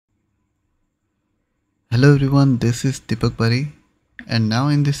Hello everyone, this is Deepak Bari, and now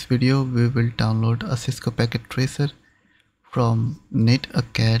in this video we will download a Cisco packet tracer from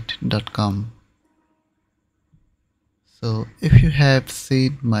netacad.com. So if you have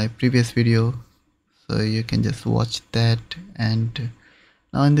seen my previous video, so you can just watch that, and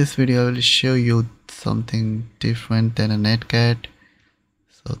now in this video I will show you something different than a netcat.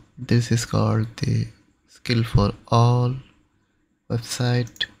 So this is called the Skill for All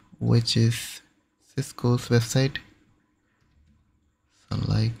website, which is Cisco's website. So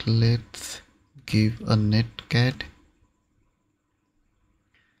let's give a netcat.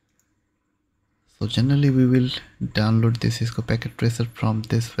 So generally we will download the Cisco packet tracer from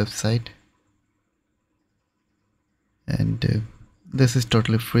this website, and this is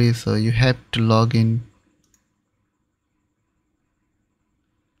totally free, so you have to log in.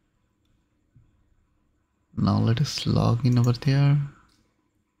 Now let us log in over there.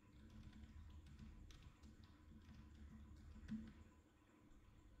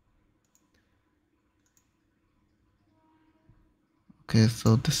 Okay,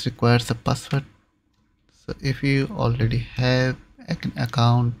 so this requires a password. So if you already have an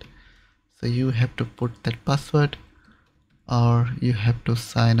account, so you have to put that password, or you have to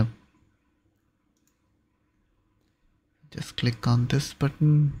sign up. Just click on this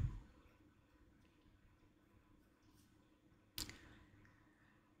button,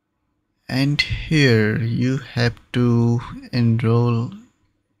 and here you have to enroll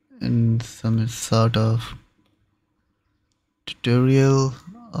in some sort of tutorial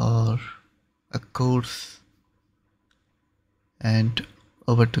or a course, and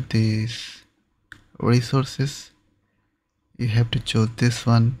over to these resources you have to choose this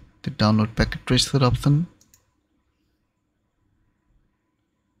one, the download packet tracer option,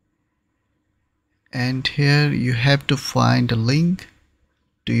 and here you have to find a link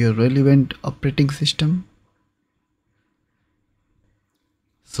to your relevant operating system.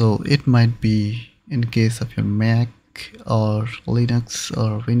 So it might be in case of your Mac or Linux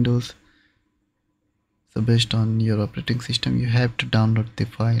or Windows. So based on your operating system you have to download the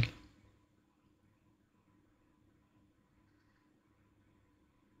file.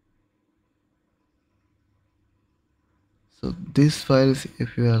 So these files,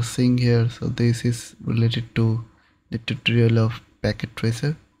 if you are seeing here, so this is related to the tutorial of packet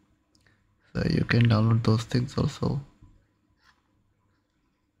tracer, so you can download those things also,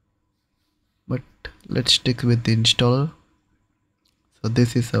 but let's stick with the installer. So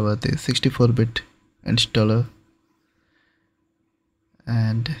this is our the 64-bit installer,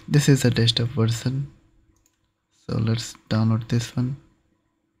 and this is a desktop version, so let's download this one.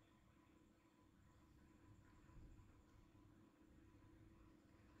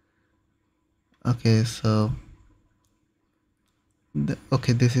 Okay, so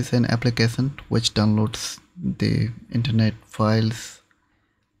okay, this is an application which downloads the internet files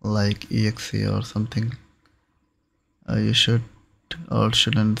like exe or something. You should or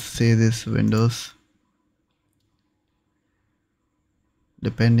shouldn't see this Windows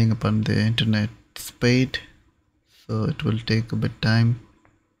depending upon the internet speed, so it will take a bit time.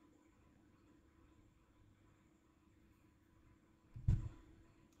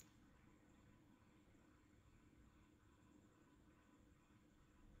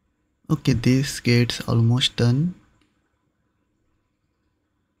 Okay, this gets almost done.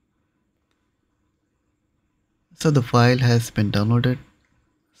 So the file has been downloaded,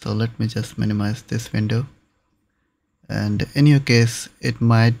 so let me just minimize this window, and in your case it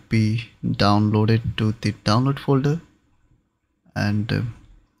might be downloaded to the download folder, and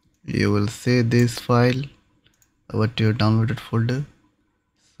you will see this file over to your downloaded folder.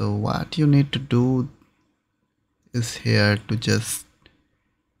 So what you need to do is here to just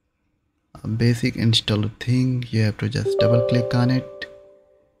a basic installer thing. You have to just double click on it.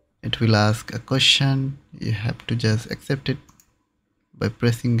 It will ask a question, you have to just accept it by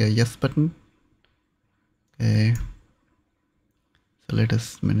pressing a yes button. Okay, so let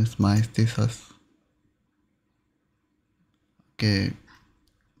us minimize this as okay.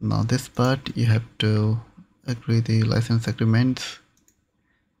 Now this part you have to agree the license agreements,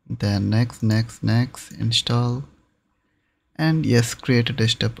 then next install, and yes, create a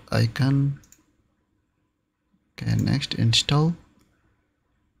desktop icon. Okay, next install.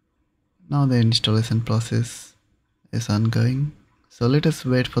 Now the installation process is ongoing, so let us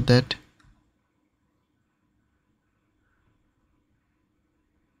wait for that.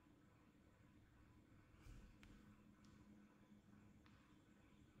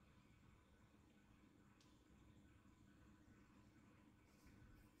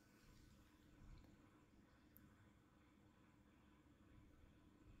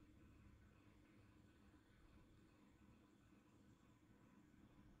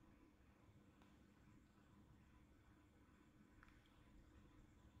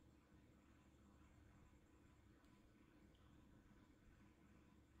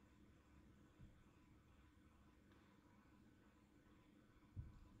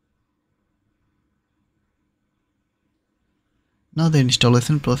 Now the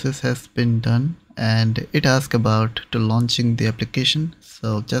installation process has been done and it asks about to launching the application.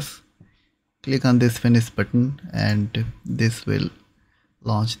 So just click on this finish button and this will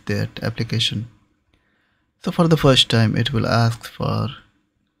launch that application. So for the first time it will ask for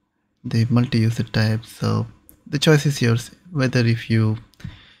the multi-user type. So the choice is yours whether if you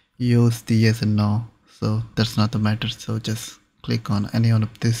use the yes and no. So that's not the matter. So just click on any one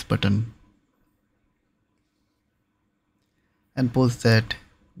of this button and post that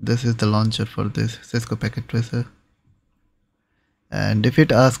this is the launcher for this Cisco packet tracer. And if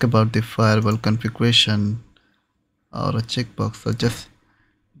it asks about the firewall configuration or a checkbox, so just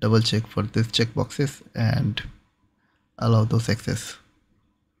double check for these checkboxes and allow those access.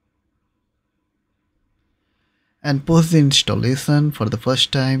 And post the installation for the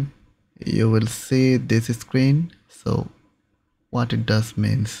first time, you will see this screen. So what it does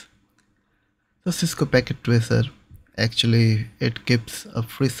means, the Cisco packet tracer actually it gives a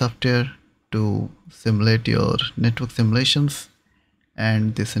free software to simulate your network simulations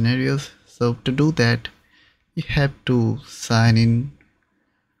and the scenarios. So to do that you have to sign in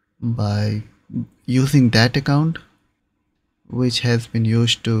by using that account which has been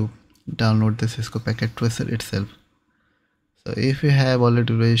used to download the Cisco packet tracer itself. So if you have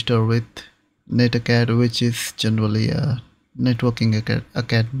already registered with NetAcad, which is generally a networking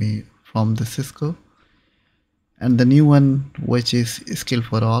academy from the Cisco, and the new one which is Skill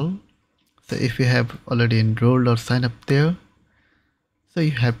for All. So if you have already enrolled or signed up there, so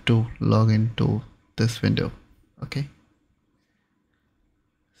you have to log into this window. Okay,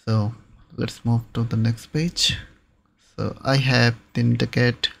 so let's move to the next page. So I have the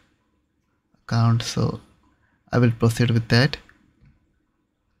NetAcad account, so I will proceed with that.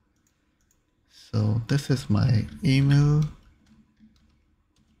 So this is my email,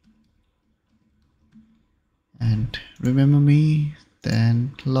 and remember me,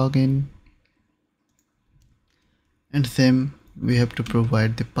 then login, and same we have to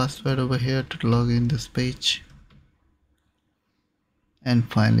provide the password over here to log in this page, and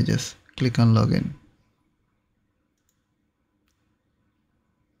finally just click on login.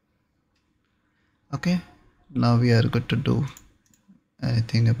 Okay, now we are good to do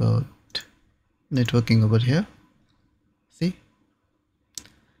anything about networking over here. See,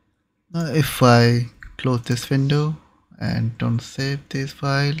 now if I close this window and don't save this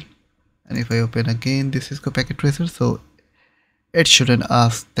file, and if I open again this Cisco packet tracer, so it shouldn't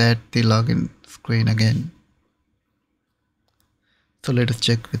ask that the login screen again. So let us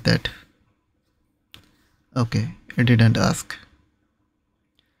check with that. Okay, it didn't ask.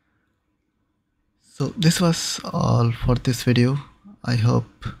 So this was all for this video. I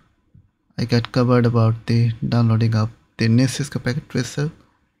hope I got covered about the downloading of the new Cisco packet tracer.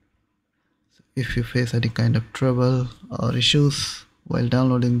 If you face any kind of trouble or issues while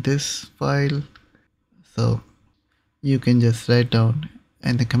downloading this file, so you can just write down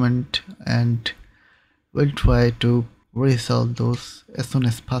in the comment and we'll try to resolve those as soon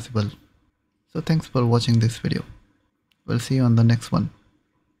as possible. So thanks for watching this video. We'll see you on the next one.